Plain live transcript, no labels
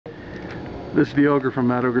This is the Ogre from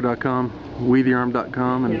MattOgre.com,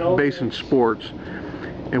 WeTheArm.com, and Basin Sports.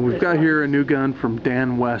 And we've got here a new gun from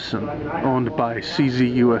Dan Wesson, owned by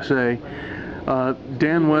CZ USA.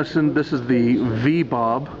 Dan Wesson, this is the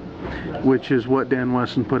V-Bob, which is what Dan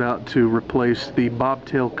Wesson put out to replace the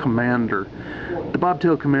Bobtail Commander. The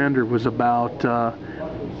Bobtail Commander was about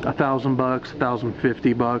 $1,000,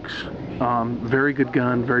 $1,050. Very good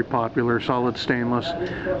gun, very popular, solid stainless,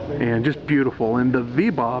 and just beautiful. And the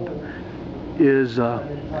V-Bob is a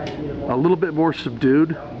little bit more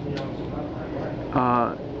subdued.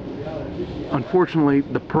 Unfortunately,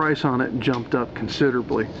 the price on it jumped up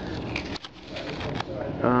considerably.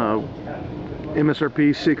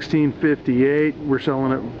 MSRP $1,658. We're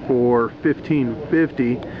selling it for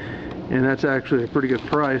 $1,550, and that's actually a pretty good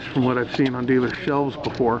price from what I've seen on dealer shelves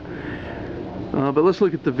before. But let's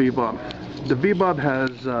look at the V-Bob. The V-Bob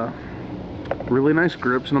has really nice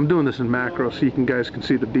grips, and I'm doing this in macro so you guys can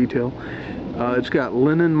see the detail. It's got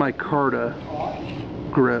linen micarta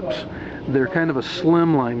grips. They're kind of a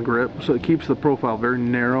slimline grip, so it keeps the profile very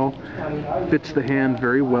narrow, fits the hand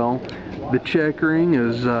very well. The checkering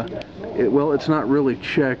is, well, it's not really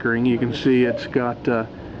checkering. You can see it's got,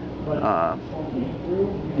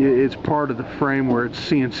 it's part of the frame where it's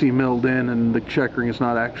CNC milled in, and the checkering is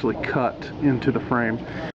not actually cut into the frame.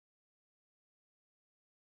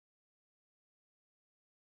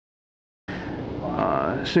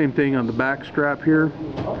 Same thing on the back strap here.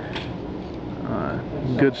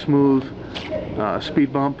 Good smooth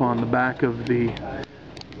speed bump on the back of the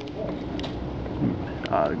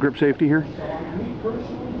grip safety here.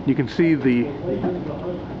 You can see the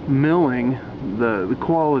milling, the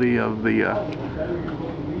quality of the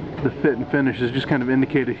fit and finish is just kind of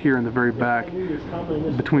indicated here in the very back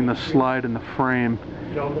between the slide and the frame,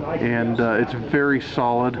 and it's very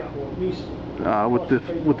solid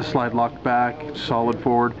with the slide locked back, solid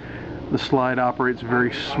forward. The slide operates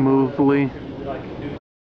very smoothly.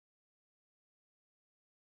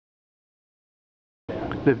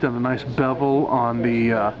 They've done a nice bevel on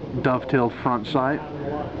the dovetailed front sight.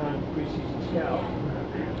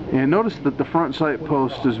 And notice that the front sight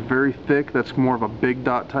post is very thick. That's more of a big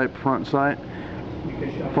dot type front sight,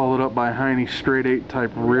 followed up by a Heine straight 8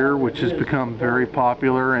 type rear, which has become very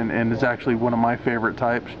popular and is actually one of my favorite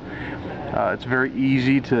types. It's very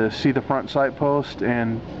easy to see the front sight post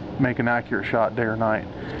and make an accurate shot day or night.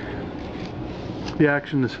 The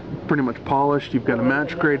action is pretty much polished. You've got a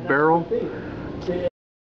match grade barrel.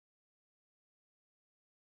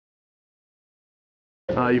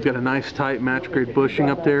 You've got a nice tight match grade bushing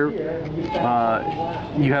up there.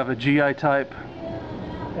 You have a GI type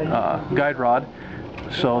guide rod,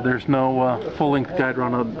 so there's no full length guide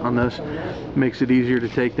rod on this. Makes it easier to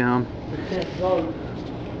take down.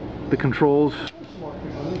 The controls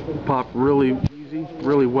pop really easy,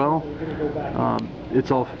 really well.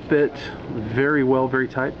 It's all fit very well, very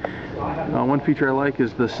tight. One feature I like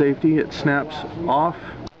is the safety. It snaps off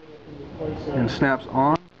and snaps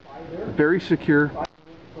on. Very secure.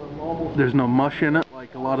 There's no mush in it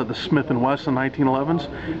like a lot of the Smith & Wesson 1911s.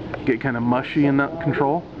 Get kind of mushy in that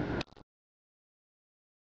control.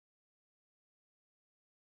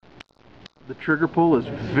 The trigger pull is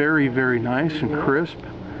very, very nice and crisp,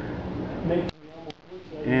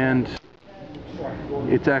 and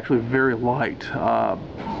it's actually very light,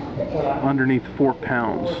 underneath 4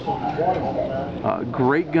 pounds.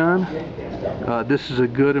 Great gun. This is a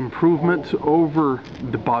good improvement over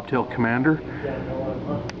the Bobtail Commander,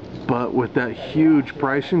 but with that huge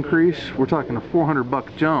price increase, we're talking a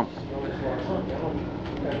 $400 jump.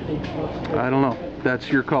 I don't know, that's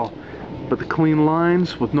your call. But the clean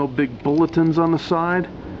lines with no big bulletins on the side,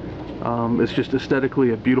 it's just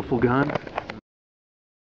aesthetically a beautiful gun.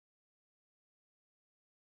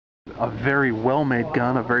 A very well-made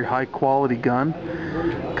gun, a very high-quality gun,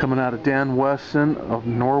 coming out of Dan Wesson of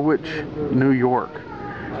Norwich, New York.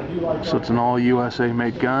 So it's an all-USA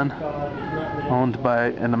made gun, owned by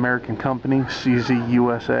an American company, CZ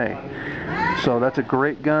USA. So that's a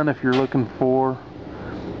great gun if you're looking for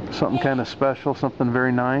something kind of special, something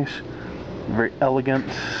very nice, very elegant,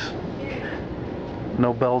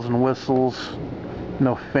 no bells and whistles,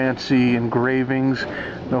 no fancy engravings,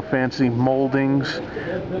 no fancy moldings,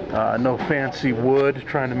 no fancy wood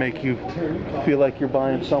trying to make you feel like you're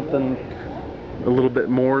buying something a little bit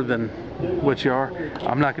more than what you are.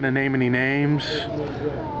 I'm not going to name any names.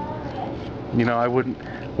 You know, I wouldn't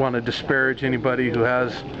want to disparage anybody who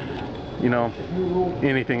has, you know,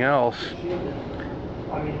 anything else.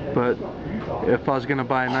 But if I was going to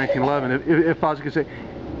buy a 1911, if I was going to say,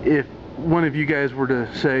 if one of you guys were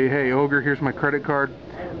to say, hey, Ogre, here's my credit card,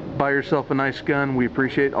 buy yourself a nice gun. We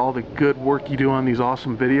appreciate all the good work you do on these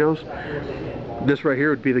awesome videos. This right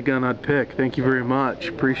here would be the gun I'd pick. Thank you very much.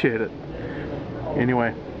 Appreciate it.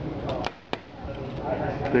 Anyway,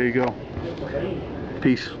 there you go.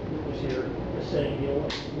 Peace.